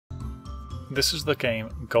This is the game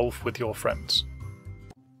Golf with Your Friends.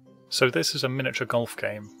 So this is a miniature golf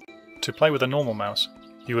game. To play with a normal mouse,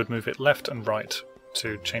 you would move it left and right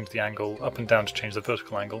to change the angle, up and down to change the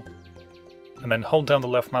vertical angle, and then hold down the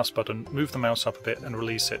left mouse button, move the mouse up a bit and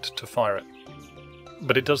release it to fire it.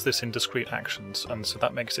 But it does this in discrete actions, and so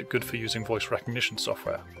that makes it good for using voice recognition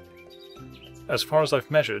software. As far as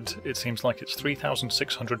I've measured, it seems like it's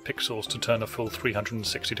 3,600 pixels to turn a full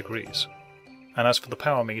 360 degrees. And as for the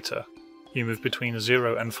power meter, you move between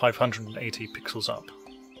 0 and 580 pixels up.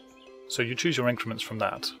 So you choose your increments from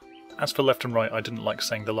that. As for left and right, I didn't like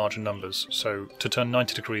saying the larger numbers, so to turn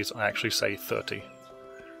 90 degrees I actually say 30.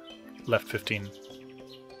 Left 15.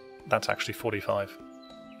 That's actually 45.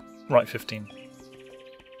 Right 15.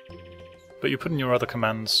 But you put in your other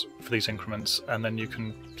commands for these increments, and then you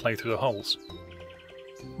can play through the holes.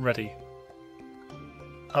 Ready.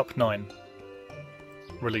 Up 9.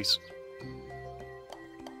 Release.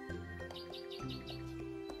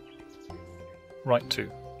 Right 2.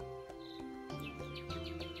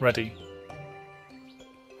 Ready.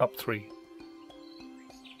 Up 3.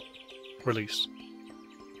 Release.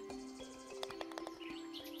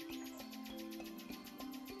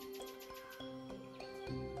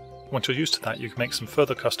 Once you're used to that, you can make some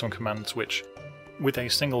further custom commands which, with a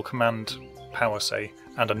single command power say,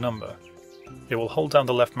 and a number, it will hold down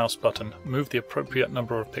the left mouse button, move the appropriate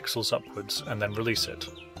number of pixels upwards, and then release it.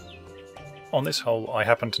 On this hole, I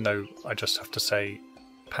happen to know I just have to say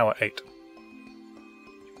power 8.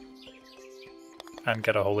 And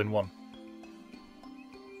get a hole in 1.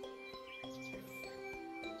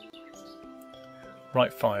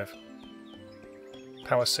 Right 5.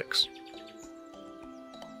 Power 6.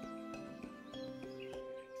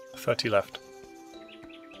 30 left.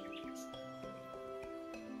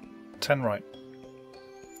 10 right.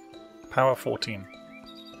 Power 14.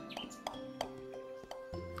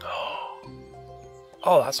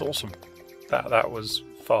 Oh, that's awesome. That was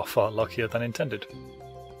far luckier than intended.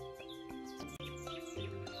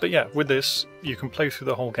 But yeah, with this, you can play through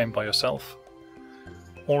the whole game by yourself,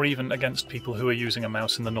 or even against people who are using a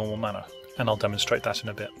mouse in the normal manner, and I'll demonstrate that in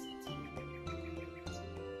a bit.